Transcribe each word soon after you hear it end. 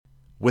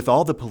With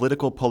all the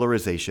political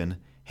polarization,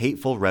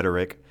 hateful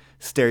rhetoric,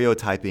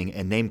 stereotyping,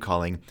 and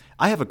name-calling,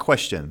 I have a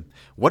question.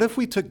 What if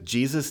we took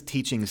Jesus'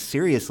 teaching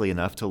seriously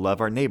enough to love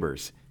our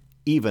neighbors,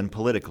 even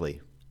politically?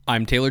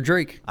 I'm Taylor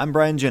Drake. I'm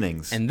Brian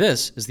Jennings. And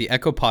this is the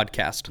Echo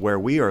Podcast, where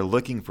we are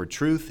looking for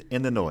truth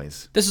in the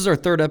noise. This is our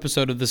third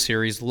episode of the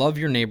series, Love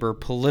Your Neighbor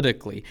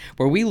Politically,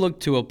 where we look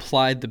to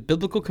apply the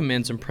biblical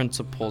commands and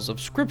principles of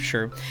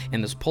Scripture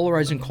in this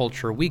polarizing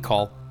culture we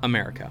call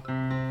America.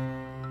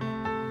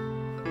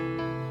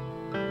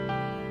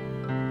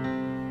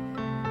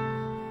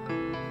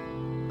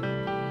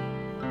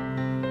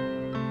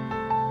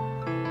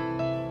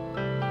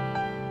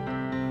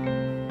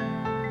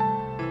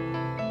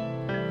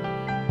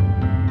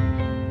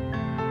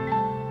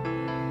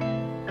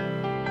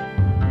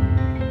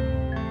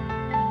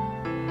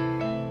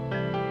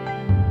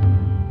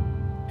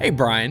 Hey,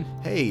 Brian.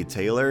 Hey,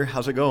 Taylor.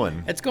 How's it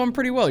going? It's going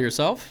pretty well.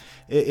 Yourself?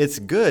 It's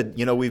good.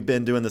 You know, we've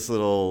been doing this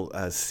little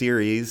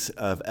series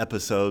of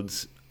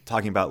episodes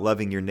talking about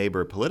loving your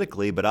neighbor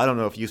politically, but I don't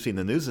know if you've seen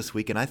the news this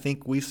week, and I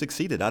think we've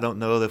succeeded. I don't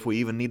know if we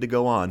even need to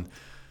go on.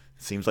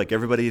 Seems like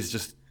everybody's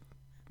just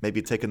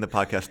maybe taking the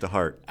podcast to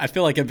heart. I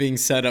feel like I'm being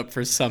set up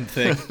for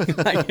something.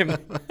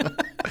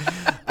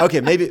 Okay,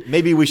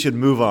 maybe we should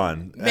move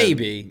on.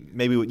 Maybe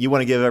you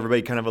want to give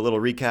everybody kind of a little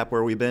recap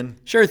where we've been?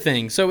 Sure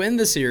thing. So in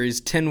the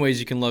series, 10 ways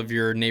you can love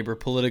your neighbor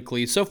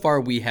politically. So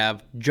far we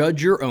have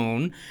judge your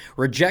own,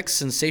 reject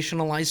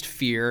sensationalized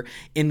fear,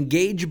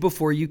 engage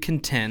before you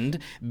contend,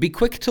 be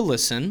quick to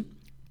listen,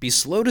 be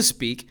slow to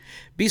speak,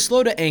 be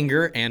slow to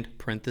anger, and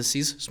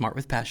parentheses, smart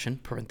with passion,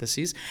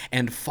 parentheses,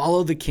 and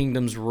follow the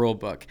kingdom's rule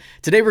book.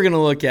 Today we're going to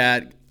look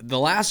at the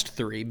last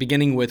three,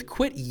 beginning with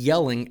quit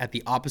yelling at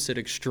the opposite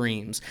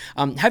extremes.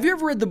 Have you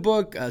ever read the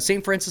book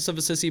St. Francis of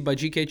Assisi by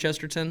G.K.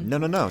 Chesterton?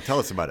 No. Tell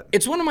us about it.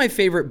 It's one of my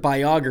favorite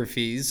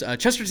biographies.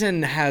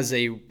 Chesterton has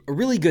a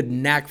really good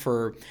knack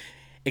for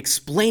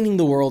explaining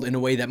the world in a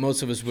way that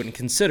most of us wouldn't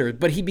consider,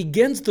 but he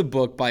begins the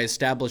book by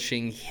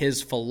establishing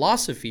his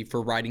philosophy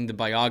for writing the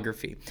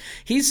biography.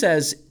 He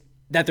says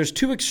that there's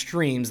two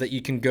extremes that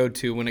you can go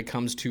to when it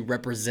comes to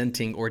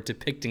representing or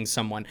depicting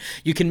someone.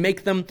 You can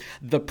make them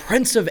the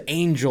Prince of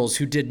Angels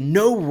who did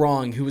no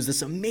wrong, who was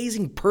this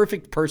amazing,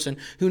 perfect person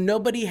who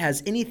nobody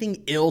has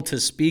anything ill to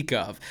speak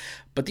of.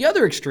 But the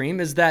other extreme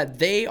is that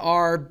they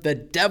are the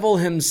devil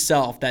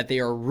himself, that they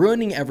are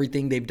ruining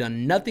everything, they've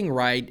done nothing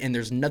right, and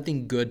there's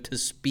nothing good to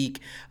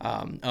speak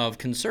of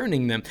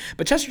concerning them.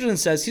 But Chesterton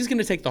says he's going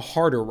to take the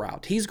harder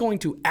route. He's going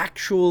to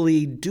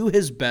actually do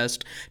his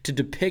best to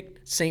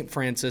depict St.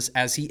 Francis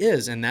as he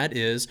is, and that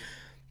is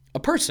a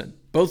person,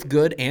 both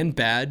good and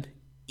bad,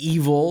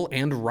 evil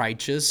and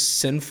righteous,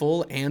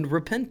 sinful and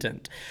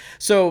repentant.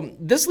 So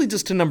this leads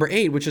us to number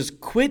 8, which is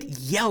quit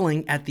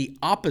yelling at the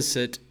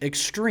opposite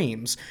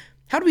extremes.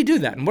 How do we do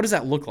that, and what does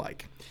that look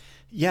like?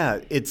 Yeah,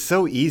 it's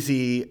so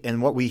easy,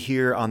 and what we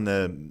hear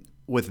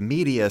with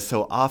media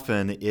so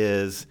often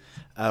is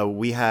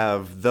we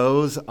have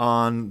those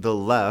on the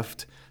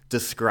left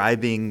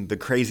describing the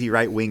crazy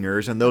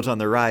right-wingers and those on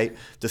the right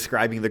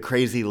describing the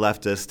crazy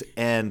leftist,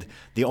 and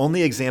the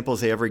only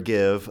examples they ever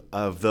give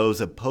of those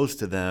opposed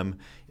to them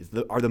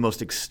are the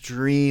most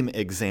extreme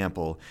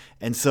example.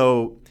 And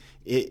so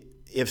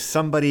if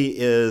somebody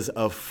is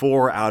a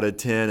 4 out of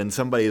 10 and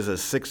somebody is a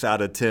 6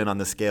 out of 10 on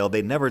the scale,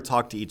 they never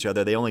talk to each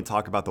other. They only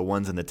talk about the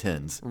ones and the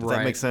 10s. Does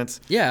that make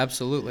sense? Yeah,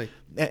 absolutely.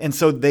 And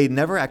so they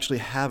never actually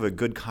have a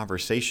good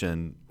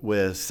conversation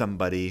with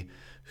somebody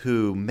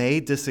who may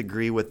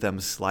disagree with them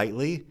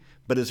slightly,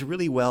 but is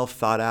really well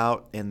thought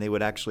out, and they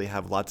would actually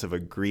have lots of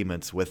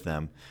agreements with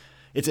them.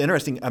 It's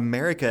interesting.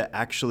 America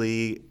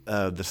actually,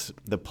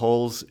 the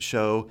polls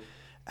show,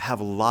 have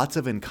lots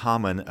of in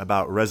common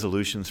about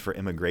resolutions for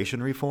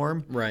immigration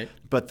reform. Right.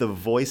 But the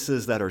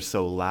voices that are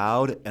so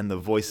loud and the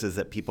voices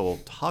that people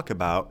talk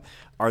about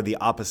are the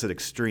opposite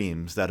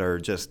extremes that are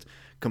just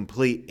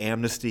complete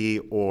amnesty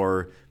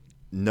or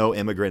no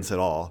immigrants at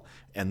all.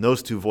 And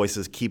those two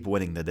voices keep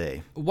winning the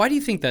day. Why do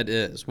you think that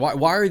is? Why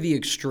are the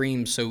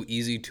extremes so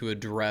easy to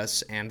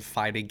address and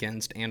fight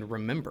against and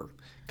remember?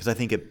 Because I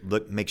think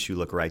it makes you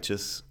look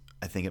righteous.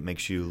 I think it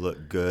makes you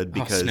look good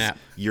because snap.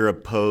 You're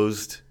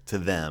opposed to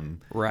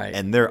them. Right.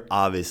 And they're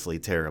obviously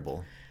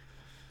terrible.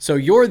 So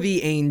you're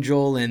the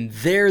angel and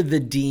they're the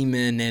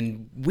demon,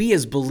 and we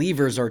as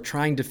believers are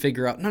trying to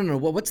figure out,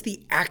 what's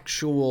the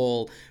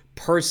actual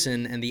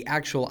person and the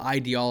actual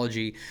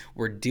ideology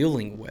we're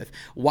dealing with?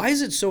 Why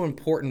is it so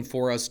important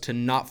for us to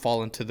not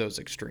fall into those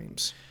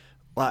extremes?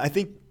 Well, I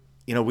think,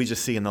 we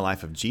just see in the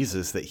life of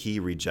Jesus that he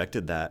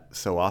rejected that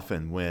so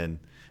often when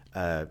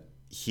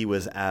he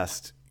was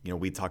asked,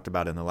 we talked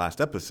about in the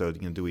last episode,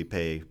 do we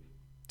pay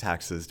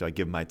taxes? Do I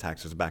give my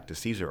taxes back to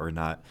Caesar or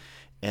not?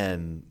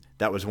 And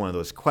that was one of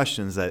those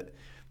questions that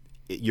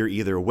you're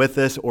either with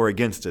us or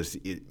against us,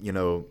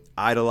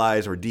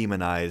 idolize or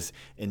demonize.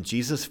 And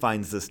Jesus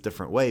finds this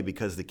different way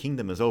because the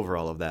kingdom is over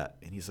all of that.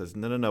 And he says,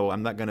 no,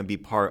 I'm not going to be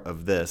part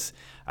of this.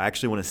 I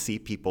actually want to see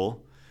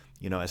people,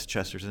 as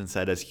Chesterton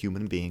said, as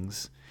human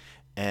beings.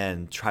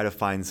 and try to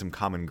find some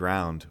common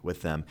ground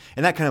with them.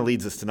 And that kind of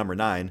leads us to number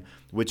 9,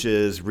 which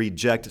is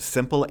reject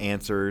simple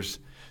answers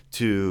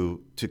to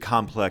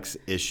complex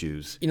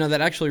issues. You know, that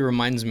actually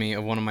reminds me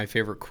of one of my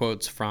favorite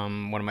quotes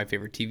from one of my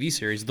favorite TV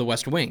series, The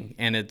West Wing.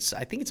 And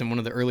I think it's in one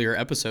of the earlier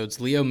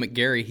episodes. Leo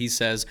McGarry, he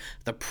says,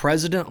 "The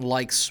president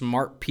likes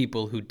smart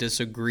people who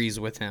disagrees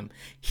with him.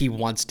 He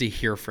wants to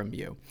hear from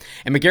you."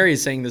 And McGarry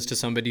is saying this to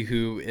somebody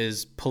who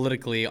is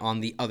politically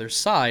on the other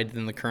side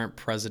than the current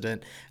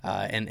president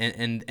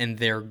and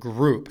their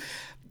group.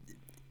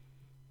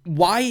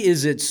 Why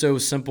is it so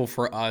simple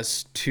for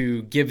us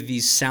to give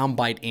these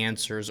soundbite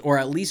answers, or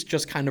at least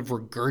just kind of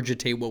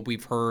regurgitate what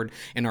we've heard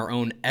in our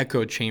own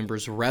echo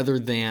chambers, rather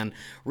than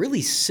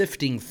really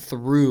sifting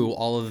through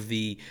all of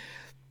the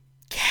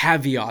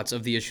caveats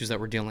of the issues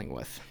that we're dealing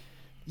with?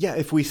 Yeah,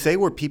 if we say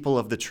we're people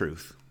of the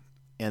truth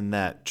and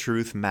that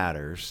truth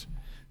matters,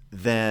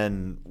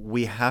 then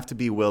we have to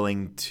be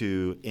willing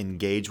to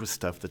engage with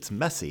stuff that's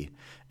messy.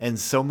 And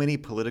so many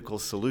political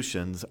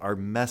solutions are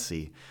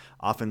messy.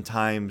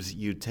 Oftentimes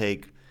you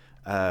take,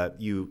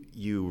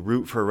 you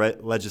root for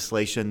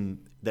legislation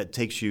that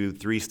takes you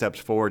 3 steps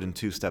forward and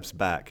 2 steps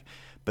back.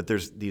 But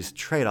there's these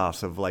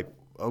trade-offs of like,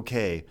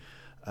 okay,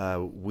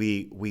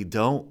 we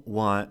don't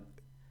want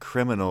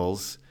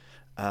criminals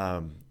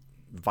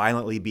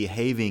violently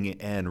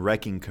behaving and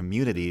wrecking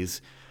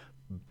communities,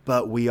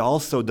 but we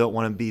also don't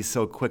want to be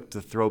so quick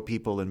to throw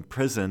people in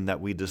prison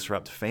that we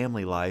disrupt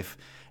family life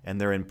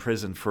and they're in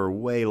prison for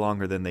way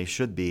longer than they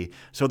should be.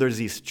 So there's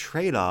these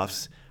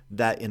trade-offs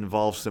that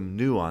involve some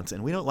nuance,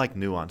 and we don't like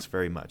nuance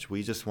very much.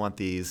 We just want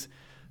these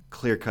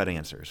clear-cut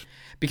answers.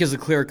 Because the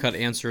clear-cut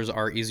answers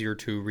are easier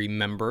to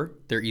remember,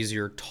 they're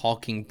easier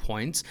talking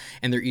points,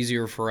 and they're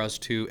easier for us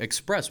to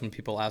express when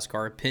people ask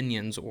our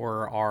opinions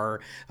or our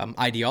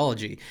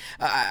ideology.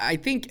 I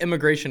think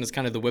immigration is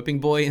kind of the whipping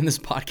boy in this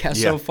podcast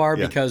so far,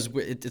 because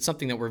it's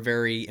something that we're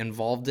very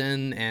involved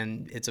in,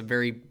 and it's a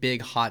very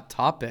big, hot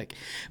topic.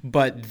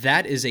 But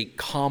that is a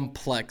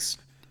complex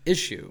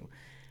issue,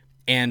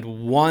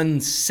 and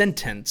one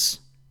sentence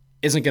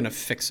isn't going to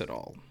fix it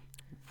all.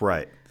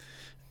 Right.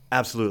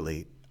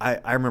 Absolutely.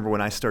 I remember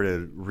when I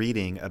started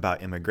reading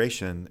about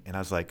immigration, and I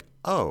was like,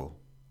 oh,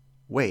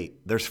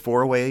 wait, there's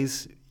 4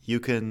 ways you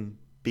can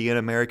be in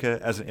America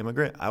as an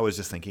immigrant? I was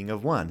just thinking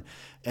of one.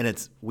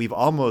 And we've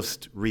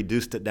almost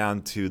reduced it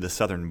down to the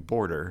southern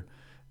border,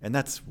 and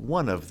that's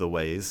one of the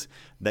ways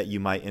that you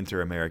might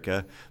enter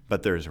America.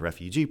 But there's a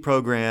refugee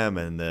program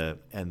and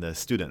the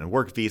student and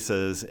work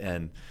visas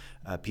and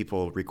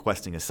people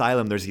requesting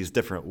asylum. There's these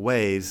different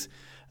ways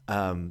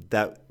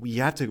that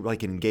you have to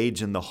like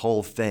engage in the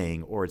whole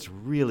thing, or it's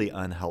really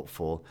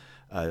unhelpful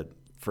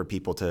for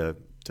people to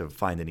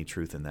find any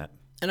truth in that.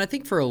 And I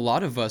think for a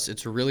lot of us,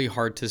 it's really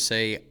hard to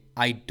say,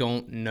 I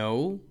don't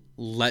know,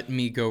 let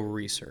me go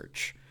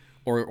research,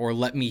 or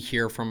let me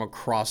hear from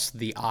across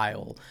the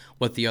aisle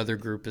what the other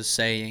group is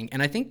saying.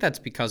 And I think that's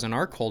because in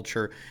our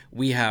culture,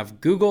 we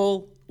have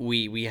Google,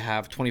 we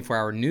have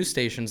 24-hour news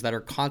stations that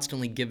are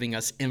constantly giving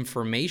us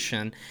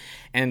information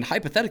and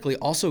hypothetically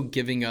also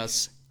giving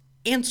us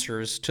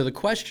answers to the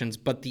questions,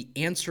 but the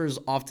answers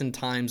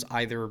oftentimes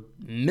either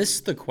miss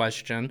the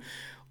question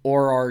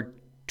or are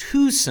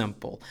too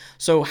simple.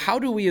 So how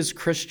do we as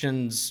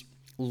Christians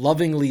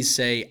lovingly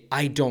say,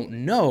 I don't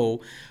know,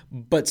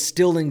 but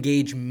still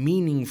engage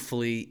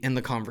meaningfully in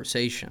the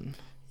conversation?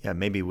 Yeah,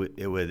 maybe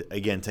it would,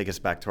 again, take us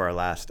back to our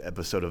last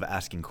episode of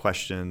asking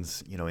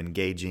questions,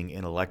 engaging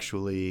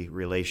intellectually,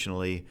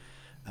 relationally.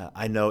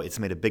 I know it's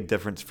made a big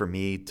difference for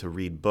me to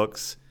read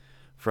books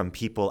from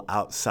people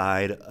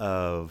outside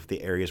of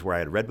the areas where I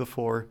had read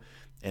before,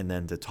 and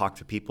then to talk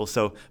to people.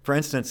 So, for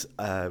instance,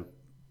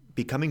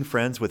 becoming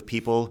friends with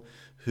people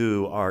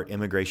who are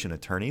immigration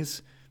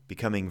attorneys,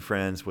 becoming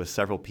friends with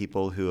several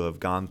people who have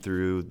gone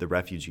through the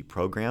refugee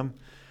program,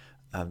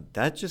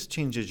 that just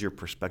changes your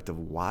perspective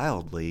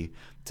wildly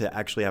to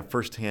actually have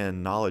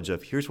firsthand knowledge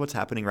of here's what's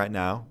happening right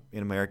now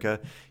in America,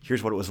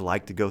 here's what it was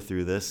like to go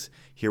through this,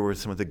 here were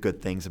some of the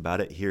good things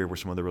about it, here were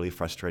some of the really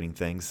frustrating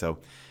things. So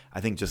I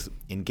think just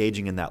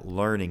engaging in that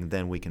learning,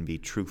 then we can be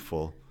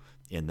truthful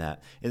in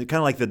that. And kind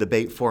of like the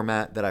debate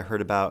format that I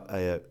heard about,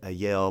 a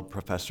Yale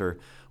professor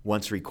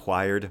once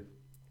required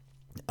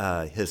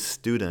his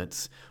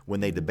students, when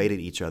they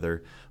debated each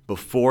other,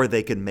 before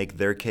they could make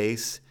their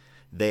case,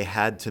 they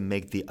had to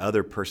make the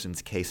other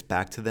person's case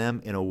back to them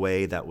in a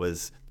way that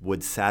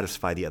would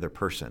satisfy the other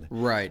person.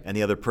 Right. And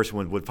the other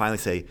person would finally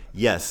say,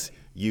 yes,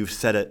 you've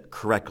said it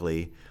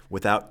correctly,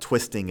 without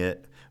twisting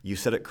it. You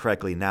said it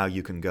correctly. Now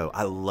you can go.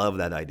 I love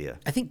that idea.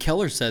 I think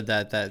Keller said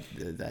that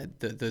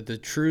the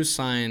true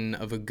sign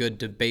of a good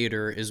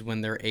debater is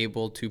when they're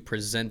able to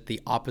present the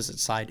opposite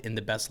side in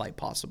the best light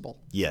possible.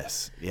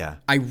 Yes. Yeah.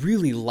 I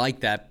really like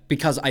that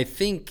because I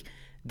think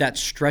that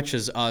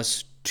stretches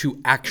us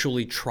to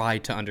actually try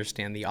to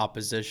understand the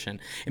opposition.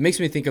 It makes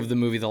me think of the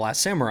movie The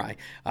Last Samurai,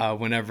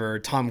 whenever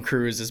Tom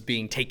Cruise is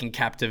being taken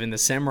captive in the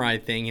samurai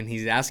thing, and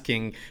he's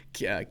asking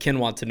Ken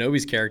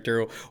Watanabe's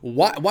character,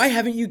 why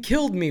haven't you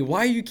killed me? Why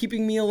are you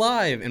keeping me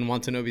alive? And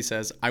Watanabe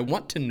says, I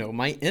want to know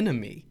my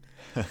enemy.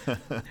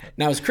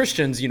 Now, as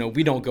Christians,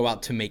 we don't go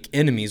out to make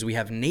enemies. We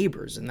have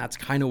neighbors, and that's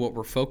kind of what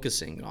we're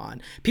focusing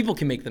on. People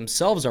can make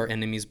themselves our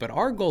enemies, but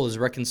our goal is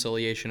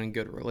reconciliation and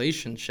good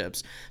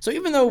relationships. So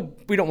even though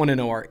we don't want to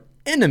know our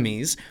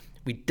enemies,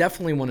 we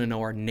definitely want to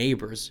know our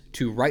neighbors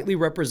to rightly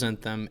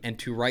represent them and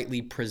to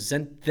rightly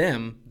present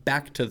them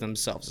back to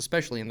themselves,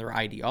 especially in their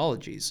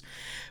ideologies.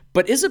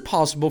 But is it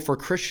possible for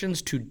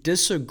Christians to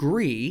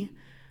disagree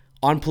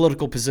on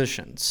political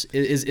positions?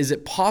 Is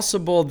it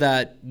possible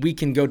that we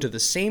can go to the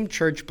same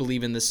church,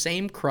 believe in the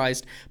same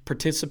Christ,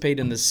 participate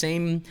in the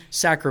same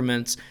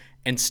sacraments,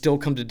 and still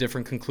come to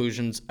different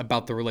conclusions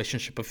about the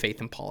relationship of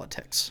faith and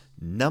politics?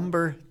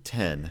 Number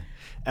 10,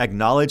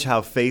 acknowledge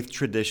how faith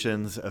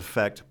traditions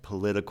affect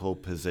political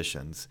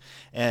positions.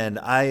 And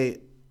I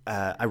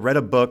read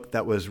a book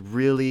that was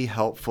really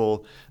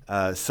helpful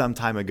some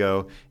time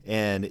ago,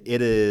 and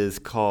it is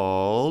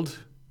called...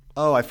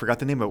 Oh, I forgot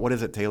the name of it. What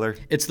is it, Taylor?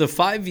 It's the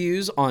 5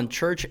 Views on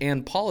Church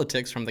and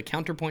Politics from the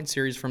Counterpoint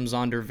series from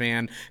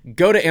Zondervan.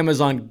 Go to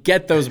Amazon,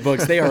 get those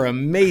books. They are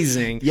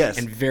amazing Yes.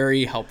 and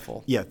very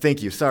helpful. Yeah,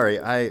 thank you. Sorry,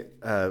 I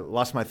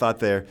lost my thought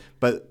there.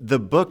 But the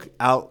book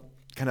kind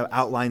of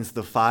outlines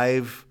the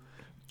 5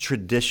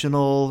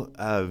 traditional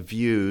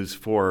views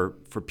for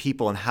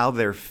people and how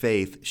their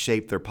faith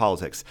shaped their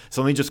politics.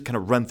 So let me just kind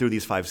of run through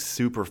these 5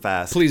 super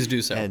fast. Please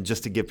do so. And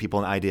just to give people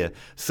an idea.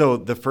 So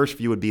the first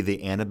view would be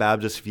the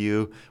Anabaptist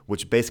view,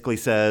 which basically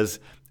says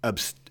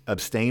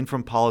abstain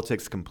from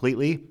politics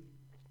completely,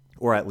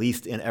 or at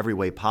least in every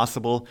way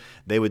possible.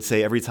 They would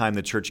say every time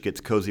the church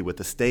gets cozy with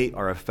the state,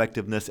 our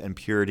effectiveness and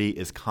purity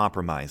is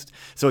compromised.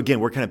 So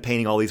again, we're kind of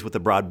painting all these with a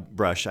broad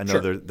brush. I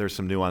know there's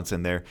some nuance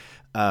in there.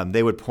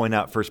 They would point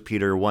out 1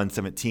 Peter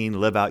 1:17,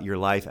 live out your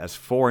life as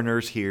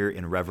foreigners here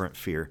in reverent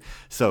fear.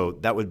 So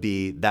that would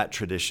be that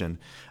tradition.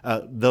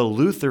 The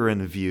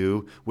Lutheran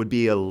view would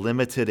be a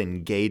limited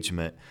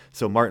engagement.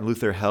 So Martin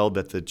Luther held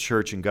that the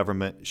church and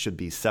government should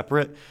be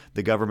separate.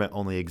 The government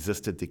only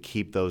existed to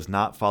keep those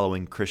not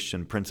following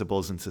Christian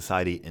principles in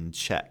society in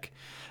check.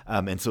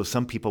 And so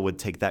some people would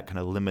take that kind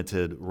of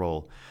limited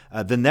role.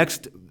 The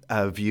next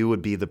view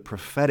would be the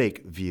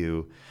prophetic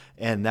view,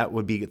 and that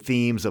would be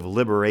themes of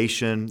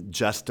liberation,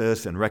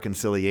 justice, and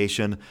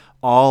reconciliation,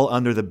 all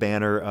under the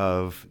banner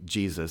of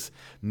Jesus.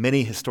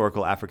 Many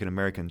historical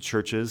African-American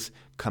churches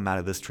come out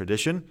of this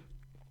tradition.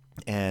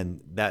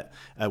 And that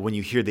when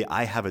you hear the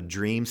I Have a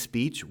Dream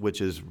speech,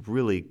 which is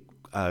really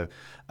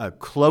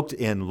cloaked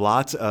in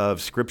lots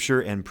of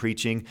scripture and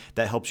preaching,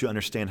 that helps you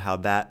understand how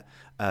that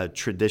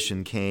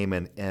tradition came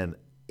and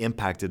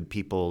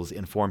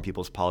informed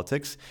people's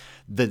politics.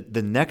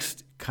 The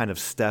next kind of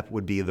step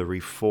would be the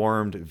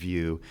Reformed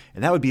view,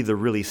 and that would be the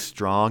really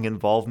strong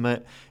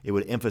involvement. It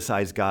would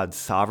emphasize God's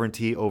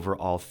sovereignty over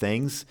all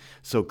things.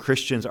 So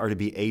Christians are to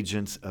be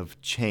agents of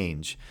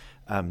change.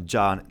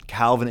 John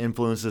Calvin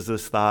influences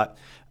this thought.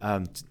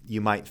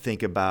 You might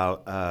think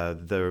about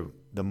the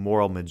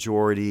moral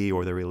majority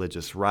or the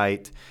religious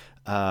right,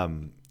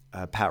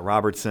 Pat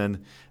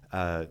Robertson.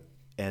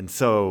 And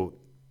so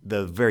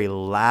the very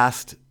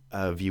last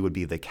view would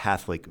be the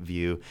Catholic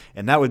view,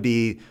 and that would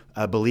be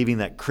believing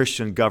that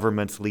Christian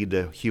governments lead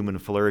to human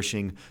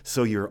flourishing,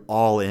 so you're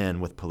all in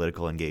with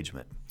political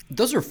engagement.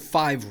 Those are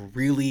 5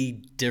 really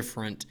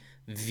different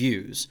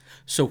views.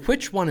 So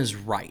which one is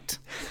right?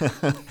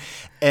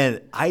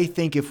 And I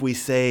think if we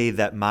say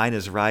that mine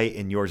is right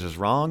and yours is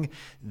wrong,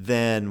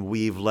 then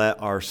we've let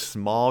our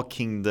small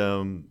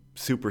kingdom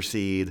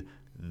supersede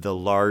the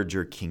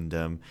larger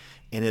kingdom.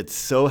 And it's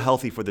so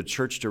healthy for the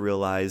church to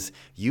realize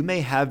you may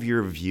have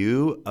your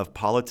view of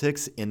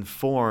politics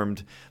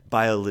informed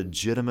by a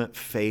legitimate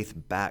faith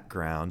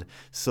background.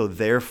 So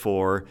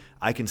therefore,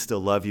 I can still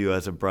love you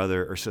as a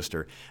brother or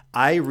sister.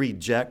 I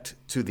reject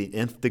to the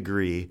nth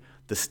degree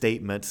the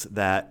statements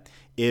that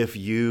if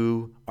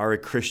you are a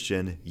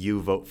Christian,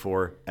 you vote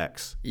for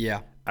X.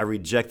 Yeah. I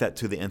reject that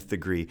to the nth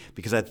degree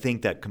because I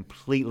think that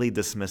completely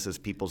dismisses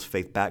people's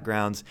faith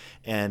backgrounds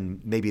and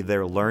maybe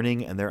their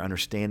learning and their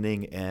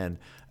understanding and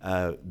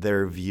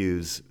their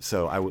views.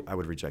 So I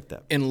would reject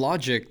that. In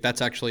logic,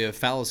 that's actually a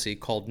fallacy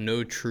called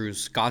no true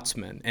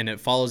Scotsman. And it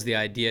follows the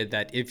idea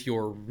that if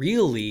you're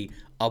really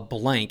a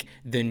blank,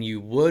 then you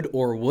would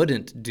or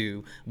wouldn't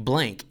do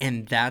blank.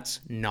 And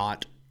that's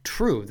not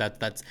true.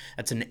 That's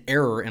an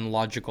error in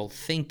logical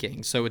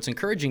thinking. So it's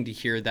encouraging to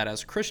hear that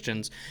as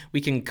Christians, we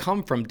can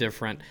come from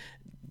different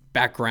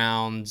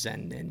backgrounds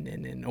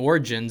and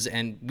origins,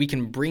 and we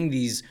can bring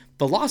these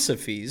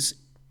philosophies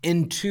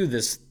into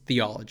this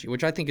theology,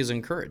 which I think is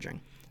encouraging.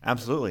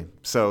 Absolutely.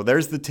 So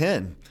there's the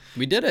 10.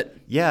 We did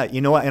it. Yeah,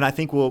 you know what? And I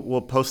think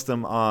we'll post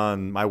them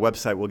on my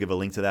website. We'll give a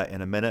link to that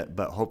in a minute,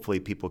 but hopefully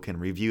people can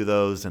review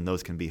those and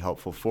those can be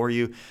helpful for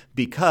you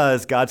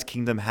because God's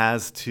kingdom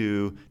has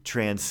to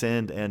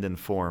transcend and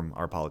inform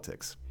our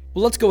politics.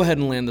 Well, let's go ahead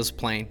and land this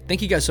plane.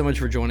 Thank you guys so much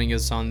for joining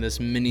us on this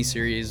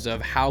mini-series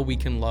of how we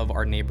can love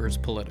our neighbors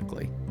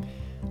politically.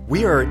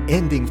 We are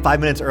ending 5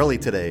 minutes early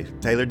today.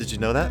 Taylor, did you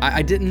know that?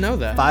 I didn't know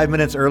that. 5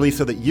 minutes early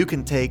so that you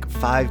can take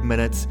 5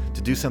 minutes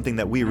to do something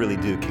that we really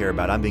do care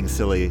about. I'm being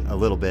silly a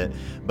little bit,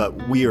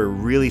 but we are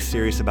really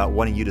serious about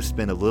wanting you to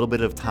spend a little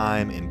bit of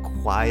time in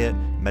quiet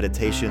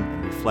meditation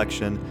and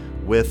reflection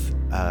with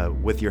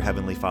your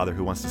Heavenly Father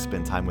who wants to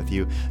spend time with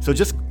you. So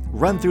just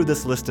run through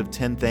this list of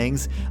 10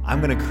 things.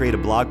 I'm going to create a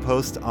blog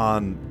post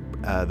on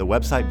the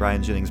website,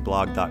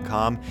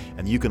 brianjenningsblog.com,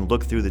 and you can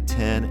look through the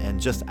 10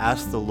 and just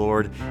ask the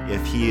Lord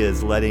if He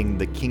is letting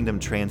the kingdom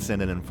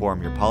transcend and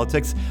inform your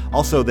politics.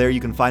 Also, there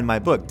you can find my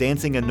book,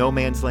 Dancing in No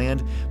Man's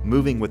Land,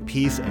 Moving with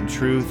Peace and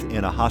Truth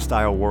in a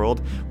Hostile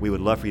World. We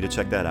would love for you to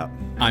check that out.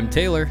 I'm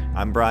Taylor.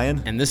 I'm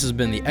Brian. And this has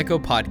been the Echo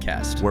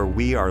Podcast, where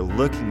we are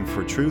looking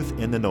for truth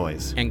in the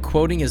noise. And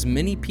quoting as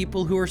many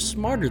people who are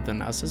smarter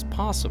than us as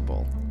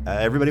possible.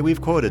 Everybody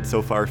we've quoted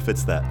so far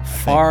fits that.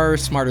 Far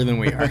smarter than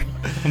we are.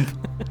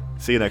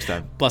 See you next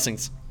time.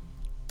 Blessings.